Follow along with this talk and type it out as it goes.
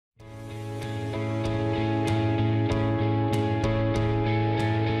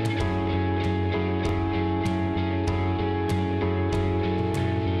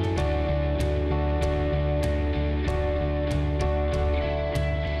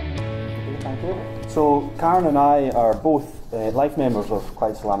Thank you. So Karen and I are both life members of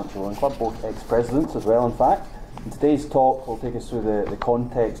Clydesdale Amateur Rowing Club, both ex-presidents as well in fact. And today's talk will take us through the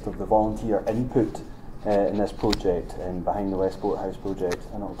context of the volunteer input in this project, behind the West Boathouse project,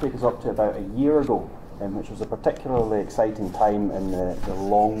 and it will take us up to about a year ago, which was a particularly exciting time in the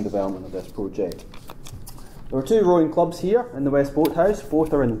long development of this project. There are two rowing clubs here in the West Boathouse.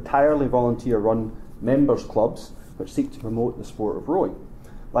 Both are entirely volunteer-run members' clubs which seek to promote the sport of rowing.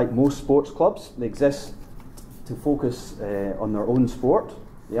 Like most sports clubs, they exist to focus on their own sport.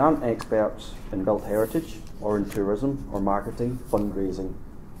 They aren't experts in built heritage, or in tourism, or marketing, fundraising,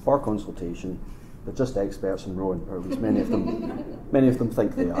 or consultation. They're just experts in rowing, or at least many of them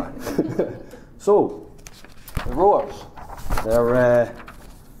think they are. So, the rowers, they're,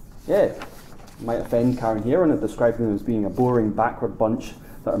 might offend Karen here when I describe them as being a boring backward bunch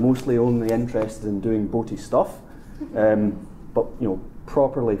that are mostly only interested in doing boaty stuff, but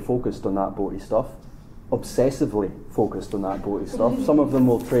properly focused on that boaty stuff, obsessively focused on that boaty stuff. Some of them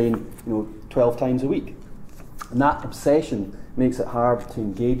will train 12 times a week, and that obsession makes it hard to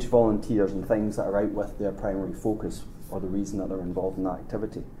engage volunteers in things that are out with their primary focus or the reason that they're involved in that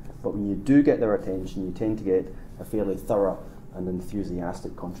activity. But when you do get their attention, you tend to get a fairly thorough and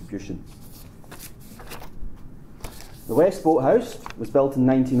enthusiastic contribution. The West Boathouse was built in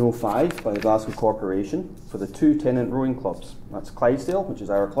 1905 by the Glasgow Corporation for the two tenant rowing clubs. That's Clydesdale, which is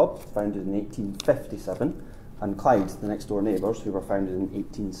our club, founded in 1857, and Clyde, the next door neighbours, who were founded in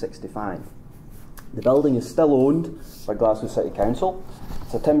 1865. The building is still owned by Glasgow City Council.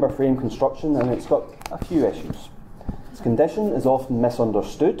 It's a timber frame construction and it's got a few issues. Its condition is often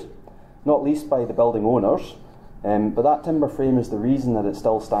misunderstood, not least by the building owners, but that timber frame is the reason that it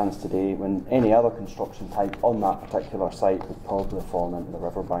still stands today, when any other construction type on that particular site would probably have fallen into the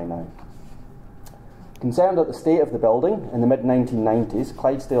river by now. Concerned at the state of the building, in the mid-1990s,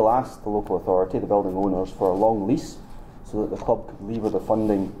 Clydesdale asked the local authority, the building owners, for a long lease so that the club could lever the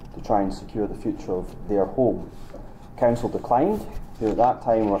funding to try and secure the future of their home. Council declined, who at that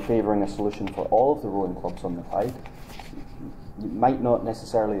time were favouring a solution for all of the rowing clubs on the Clyde. You might not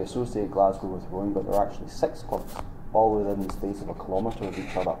necessarily associate Glasgow with rowing, but there are actually 6 clubs, all within the space of a kilometre of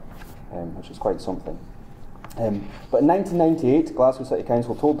each other, which is quite something. But in 1998, Glasgow City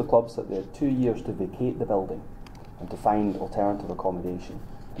Council told the clubs that they had 2 years to vacate the building and to find alternative accommodation,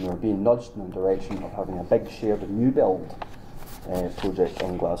 and they were being nudged in the direction of having a big shared new build project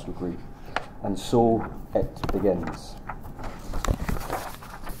on Glasgow Green. And so it begins.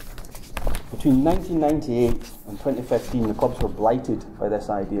 Between 1998 and 2015, the clubs were blighted by this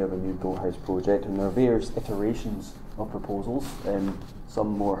idea of a new boathouse project, and there are various iterations of proposals, some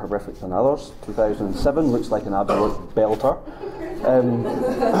more horrific than others. 2007 looks like an absolute belter.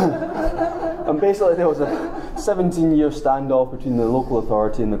 And basically there was a 17-year standoff between the local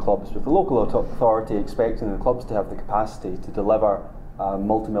authority and the clubs, with the local authority expecting the clubs to have the capacity to deliver a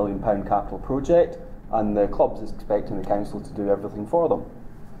multi-million-pound capital project, and the clubs expecting the council to do everything for them.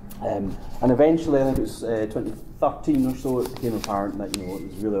 And eventually, I think it was 2013 or so, it became apparent that it was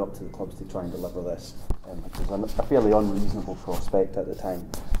really up to the clubs to try and deliver this, which was a fairly unreasonable prospect at the time.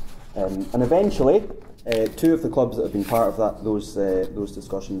 And eventually, 2 of the clubs that had been part of those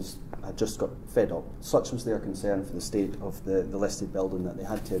discussions had just got fed up. Such was their concern for the state of the listed building that they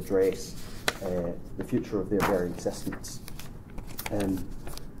had to address the future of their very existence.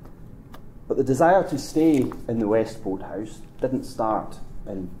 But the desire to stay in the West Boathouse didn't start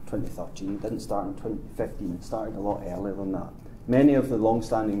in 2013, it didn't start in 2015, it started a lot earlier than that. Many of the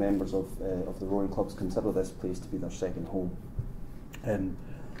long-standing members of the rowing clubs consider this place to be their second home. And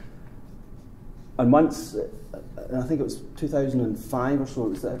once, I think it was 2005 or so, it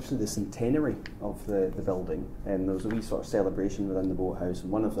was actually the centenary of the building, and there was a wee sort of celebration within the boathouse, and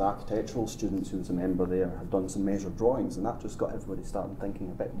one of the architectural students who was a member there had done some measured drawings, and that just got everybody started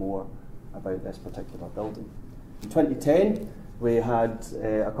thinking a bit more about this particular building. In 2010, we had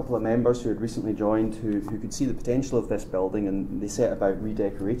a couple of members who had recently joined who could see the potential of this building, and they set about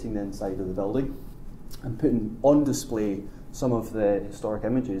redecorating the inside of the building and putting on display some of the historic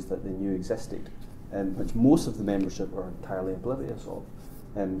images that they knew existed, which most of the membership were entirely oblivious of.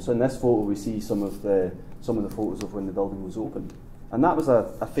 So in this photo we see some of the photos of when the building was opened, and that was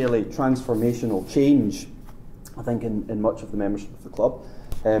a fairly transformational change, I think, in much of the membership of the club,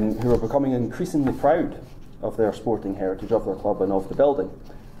 who are becoming increasingly proud of their sporting heritage, of their club and of the building.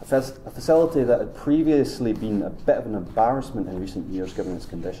 A facility that had previously been a bit of an embarrassment in recent years given its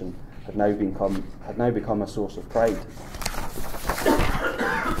condition had now become a source of pride.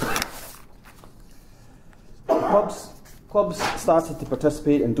 Clubs started to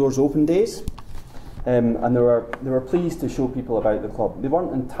participate in Doors Open Days, and they were pleased to show people about the club. They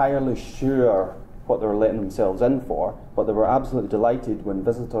weren't entirely sure what they were letting themselves in for, but they were absolutely delighted when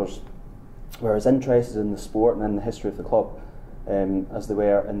visitors were as interested in the sport and in the history of the club as they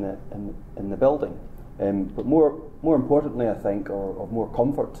were in the building. But more importantly, I think, or of more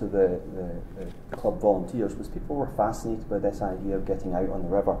comfort to the club volunteers, was people were fascinated by this idea of getting out on the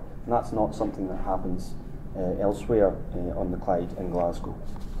river, and that's not something that happens elsewhere on the Clyde in Glasgow.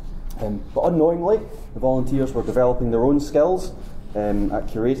 But unknowingly, the volunteers were developing their own skills at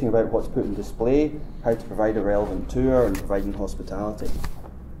curating about what to put in display, how to provide a relevant tour, and providing hospitality.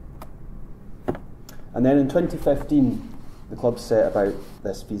 And then in 2015, the club set about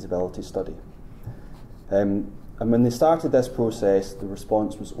this feasibility study. And when they started this process, the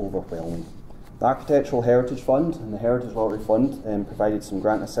response was overwhelming. The Architectural Heritage Fund and the Heritage Lottery Fund provided some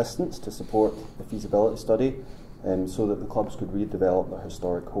grant assistance to support the feasibility study so that the clubs could redevelop their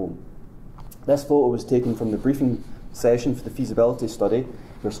historic home. This photo was taken from the briefing session for the feasibility study,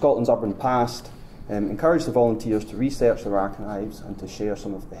 where Scotland's Urban Past encouraged the volunteers to research their archives and to share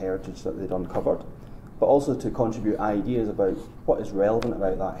some of the heritage that they'd uncovered, but also to contribute ideas about what is relevant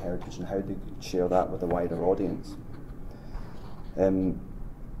about that heritage and how they could share that with a wider audience.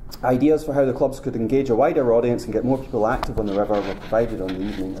 Ideas for how the clubs could engage a wider audience and get more people active on the river were provided on the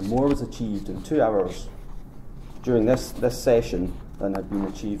evening, and more was achieved in 2 hours during this session than had been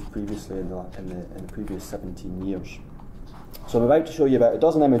achieved previously in the previous 17 years. So I'm about to show you about a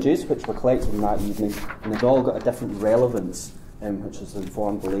dozen images which were collected in that evening, and they've all got a different relevance which has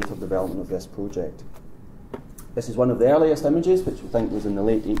informed the later development of this project. This is one of the earliest images, which we think was in the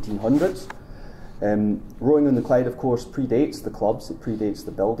late 1800s. Rowing on the Clyde, of course, predates the clubs, it predates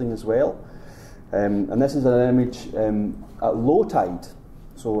the building as well. And this is an image at low tide,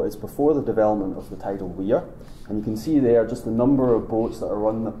 so it's before the development of the tidal weir. And you can see there just the number of boats that are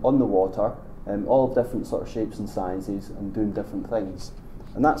on the water, all of different sort of shapes and sizes and doing different things.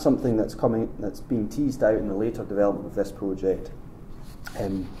 And that's something that's being teased out in the later development of this project.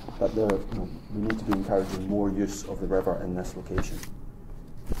 But we need to be encouraging more use of the river in this location.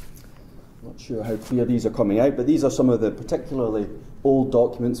 Not sure how clear these are coming out, but these are some of the particularly old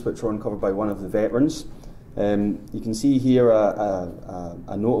documents which were uncovered by one of the veterans. You can see here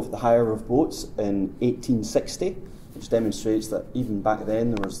a note of the hire of boats in 1860, which demonstrates that even back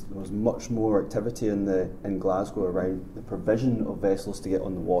then there was much more activity in Glasgow around the provision of vessels to get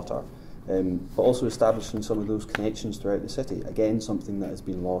on the water, but also establishing some of those connections throughout the city. Again, something that has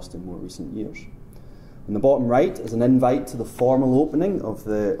been lost in more recent years. On the bottom right is an invite to the formal opening of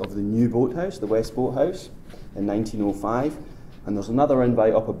the new boathouse, the West Boathouse, in 1905, and there's another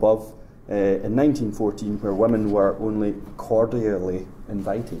invite up above in 1914 where women were only cordially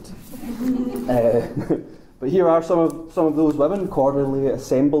invited. But here are some of those women cordially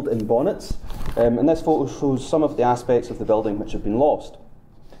assembled in bonnets, and this photo shows some of the aspects of the building which have been lost.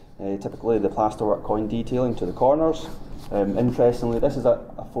 Typically the plasterwork coin detailing to the corners. Interestingly, this is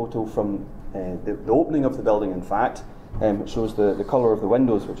a photo from the opening of the building, in fact, which shows the colour of the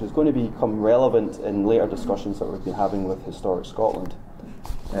windows, which is going to become relevant in later discussions that we've been having with Historic Scotland,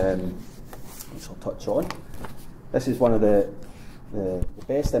 which I'll touch on. This is one of the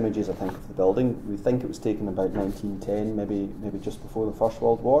best images, I think, of the building. We think it was taken about 1910, maybe just before the First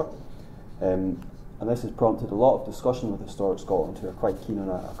World War. And this has prompted a lot of discussion with Historic Scotland, who are quite keen on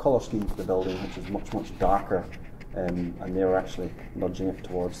a colour scheme for the building which is much, much darker, and they were actually nudging it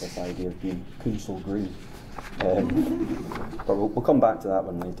towards this idea of being Kunsel green. But we'll come back to that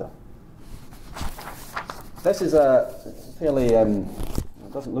one later. This is a fairly,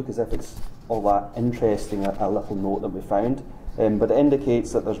 it doesn't look as if it's all that interesting, a little note that we found, but it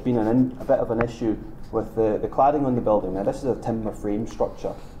indicates that there's been a bit of an issue with the cladding on the building. Now, this is a timber frame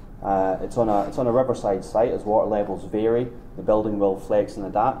structure. It's on a riverside site. As water levels vary, the building will flex and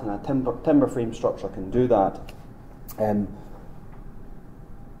adapt, and a timber frame structure can do that.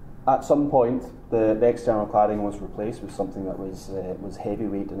 At some point, the external cladding was replaced with something that was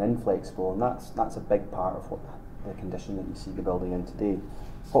heavyweight and inflexible, and that's a big part of the condition that you see the building in today.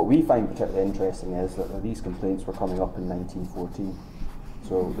 What we find particularly interesting is that these complaints were coming up in 1914,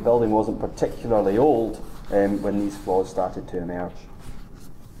 so the building wasn't particularly old when these flaws started to emerge.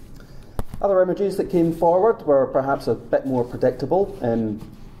 Other images that came forward were perhaps a bit more predictable, and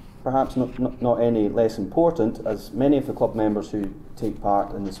perhaps not any less important, as many of the club members who take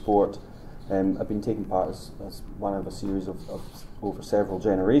part in the sport have been taking part as one of a series of over several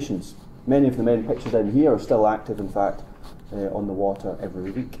generations. Many of the men pictured in here are still active, in fact, on the water every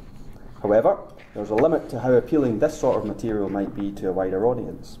week. However, there's a limit to how appealing this sort of material might be to a wider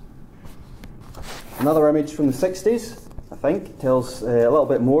audience. Another image from the 60s I think, tells a little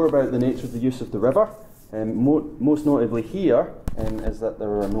bit more about the nature of the use of the river. Most notably here is that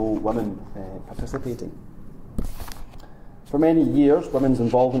there are no women participating. For many years, women's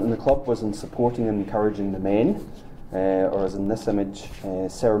involvement in the club was in supporting and encouraging the men, or as in this image,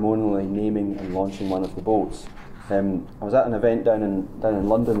 ceremonially naming and launching one of the boats. I was at an event down in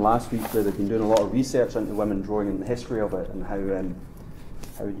London last week where they've been doing a lot of research into women drawing and the history of it, and how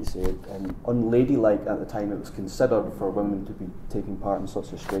would you say it, unladylike at the time it was considered for women to be taking part in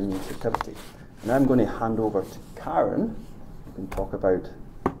such a strenuous activity. And I'm going to hand over to Karen, who can talk about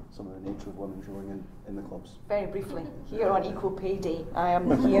some of the nature of women drawing in the clubs. Very briefly, here on Equal Pay Day, I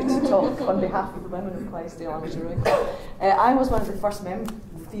am here to talk on behalf of the women of Clydesdale Amateur Rowing Club. I was one of the first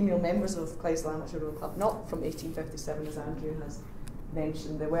female members of Clydesdale Amateur Rowing Club, not from 1857 as Andrew has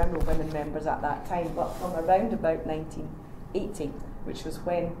mentioned. There were no women members at that time, but from around about 1980, which was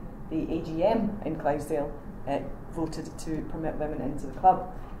when the AGM in Clydesdale voted to permit women into the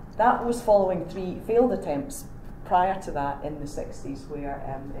club. That was following 3 failed attempts prior to that in the 60s, where it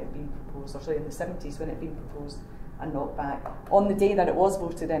had been proposed, or sorry, in the 70s when it had been proposed and knocked back. On the day that it was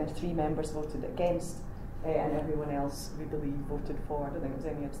voted in, 3 members voted against, and everyone else, we believe, voted for. I don't think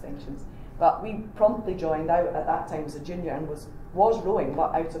there was any abstentions. But we promptly joined out at that time as a junior and was rowing,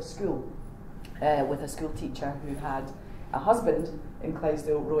 but out of school, with a school teacher who had a husband in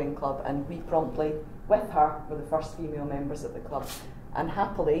Clydesdale Rowing Club, and we promptly, with her, were the first female members of the club, and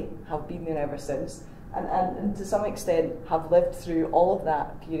happily have been there ever since, and to some extent have lived through all of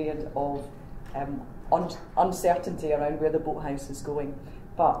that period of uncertainty around where the Boathouse is going,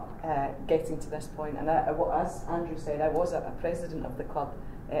 but getting to this point. And as Andrew said, I was a president of the club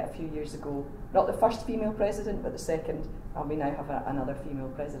a few years ago, not the first female president, but the second, and we now have another female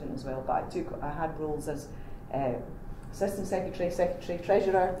president as well. But I had roles as assistant secretary,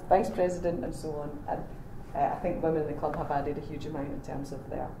 treasurer, vice president, and so on. And I think women in the club have added a huge amount in terms of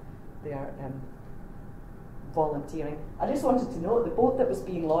their volunteering. I just wanted to note the boat that was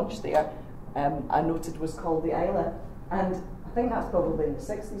being launched there, I noted, was called the Isla, and I think that's probably in the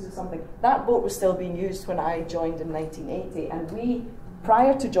 60s or something. That boat was still being used when I joined in 1980, and we,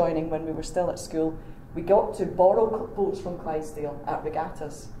 prior to joining, when we were still at school, we got to borrow boats from Clydesdale at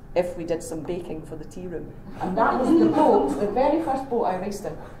regattas if we did some baking for the tea room. And that was the boat, the very first boat I raced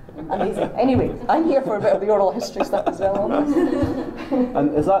in. Amazing. Anyway, I'm here for a bit of the oral history stuff as well on this.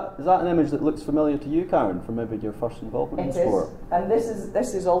 And is that an image that looks familiar to you, Karen, from maybe your first involvement in sport? It is. And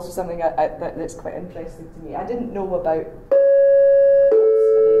this is also something that's quite interesting to me. I didn't know about...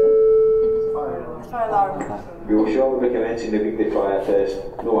 Fire alarm. We will shortly be commencing the weekly fire test.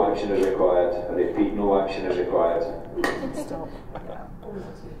 No action is required. I repeat, no action is required. Stop.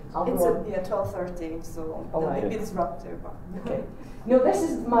 It's at 12:30, so it'll be disruptive. Okay. No, this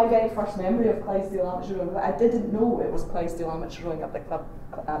is my very first memory of Clydesdale Amateur Rowing. I didn't know it was Clydesdale Amateur Rowing at the club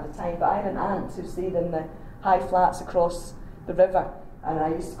at the time, but I had an aunt who stayed in the high flats across the river, and I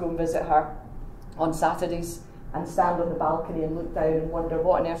used to go and visit her on Saturdays and stand on the balcony and look down and wonder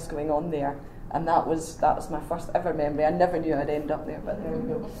what on earth's going on there. And that was my first ever memory. I never knew I'd end up there, but there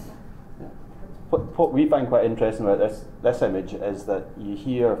we go. What we find quite interesting about this image is that you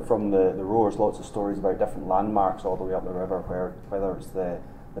hear from the rowers lots of stories about different landmarks all the way up the river, whether it's the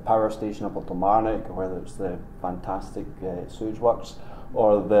power station up at Kilmarnock, or whether it's the fantastic sewage works,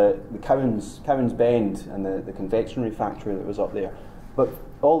 or the Cowan's Bend and the confectionery factory that was up there. But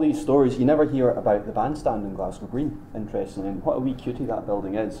all these stories, you never hear about the bandstand in Glasgow Green, interestingly, and what a wee cutie that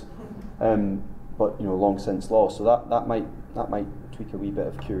building is. But long since lost, so that might tweak a wee bit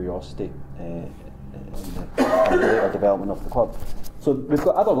of curiosity in the later development of the club. So we've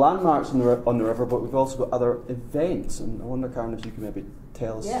got other landmarks on the river, but we've also got other events, and I wonder, Karen, if you can maybe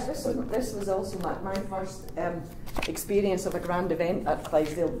tell us. Yeah, this was also my first experience of a grand event at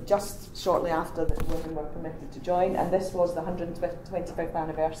Clydesdale, just shortly after the women were permitted to join, and this was the 125th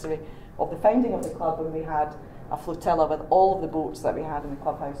anniversary of the founding of the club, when we had a flotilla with all of the boats that we had in the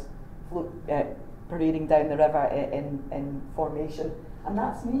clubhouse parading down the river in formation, and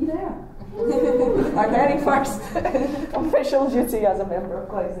that's me there. My very first official duty as a member of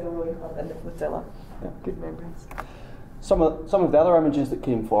Clydesdale Rowing Club in the flotilla. Yeah. Good memories. Some of the other images that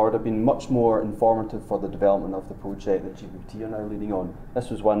came forward have been much more informative for the development of the project that GBT are now leading on. This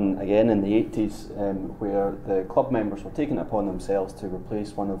was one, again, in the 80s, where the club members were taking it upon themselves to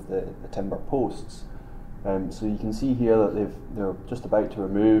replace one of the timber posts. So you can see here that they're just about to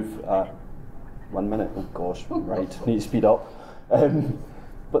remove 1 minute. Oh gosh, right, need to speed up.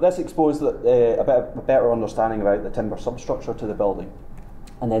 But this exposed a better understanding about the timber substructure to the building.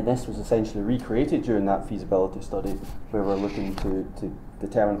 And then this was essentially recreated during that feasibility study, where we're looking to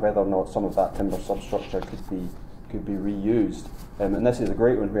determine whether or not some of that timber substructure could be reused. And this is a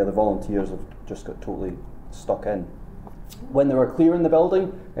great one where the volunteers have just got totally stuck in. When they were clearing the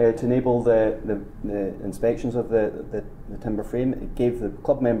building to enable the inspections of the timber frame, it gave the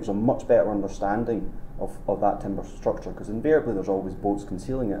club members a much better understanding of that timber structure, because invariably there's always boats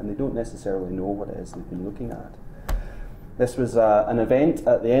concealing it and they don't necessarily know what it is they've been looking at. This was an event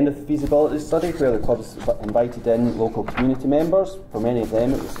at the end of the feasibility study where the clubs invited in local community members. For many of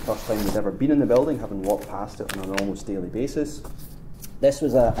them it was the first time they'd ever been in the building, having walked past it on an almost daily basis. This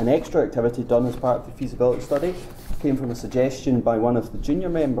was an extra activity done as part of the feasibility study. It came from a suggestion by one of the junior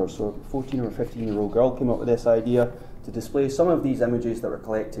members, so a 14 or 15-year-old girl came up with this idea to display some of these images that were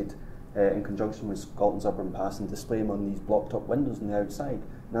collected in conjunction with Scotland's urban past and display them on these blocked-up windows on the outside.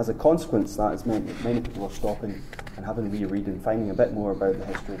 And as a consequence, that has meant that many people are stopping and having a wee read and finding a bit more about the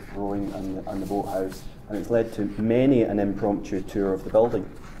history of rowing and the boathouse, and it's led to many an impromptu tour of the building.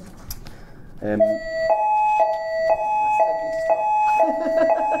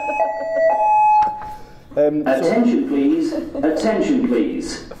 Attention please, attention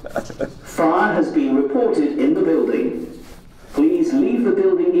please. Fire has been reported in the building. Please leave the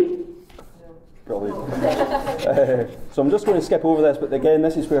building. So I'm just going to skip over this, but again,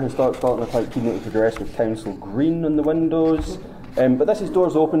 this is where Historic Scotland are quite keen to progress with council green on the windows. But this is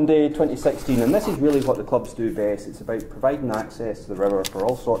Doors Open Day 2016, and this is really what the clubs do best. It's about providing access to the river for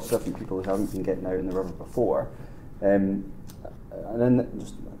all sorts of different people who haven't been getting out in the river before. And then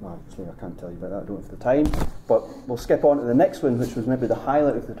actually I can't tell you about that, I don't have the time, but we'll skip on to the next one, which was maybe the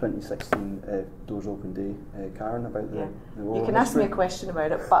highlight of the 2016 Doors Open Day. Karen, about the oral You can ask me a question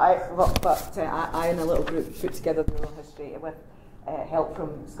about it, but I and a little group put together the oral history with help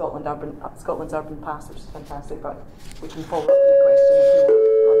from Scotland's Urban Past, which is fantastic, but we can follow up with a question if you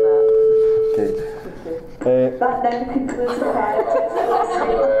want on that. Okay. That then concludes the panel.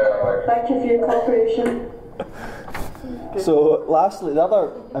 Thank you for your cooperation. So lastly, the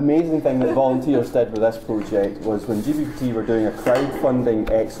other amazing thing that volunteers did with this project was when GBPT were doing a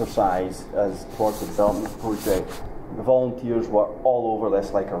crowdfunding exercise as towards the development of the project, the volunteers were all over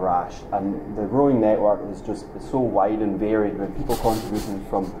this like a rash, and the rowing network is just so wide and varied, with people contributing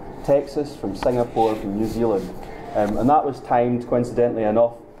from Texas, from Singapore, from New Zealand, and that was timed, coincidentally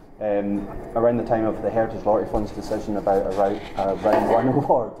enough, around the time of the Heritage Lottery Fund's decision about a round 1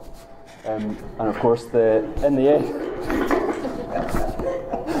 award. And of course, in the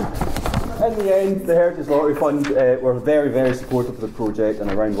end, the Heritage Lottery Fund were very, very supportive of the project,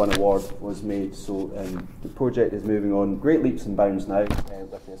 and a round 1 award was made. So the project is moving on great leaps and bounds now,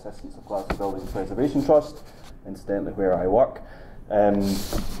 with the assistance of Glasgow Buildings Preservation Trust, incidentally where I work. And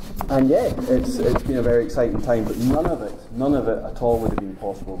yeah, it's been a very exciting time, but none of it at all would have been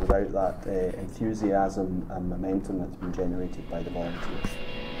possible without that enthusiasm and momentum that's been generated by the volunteers.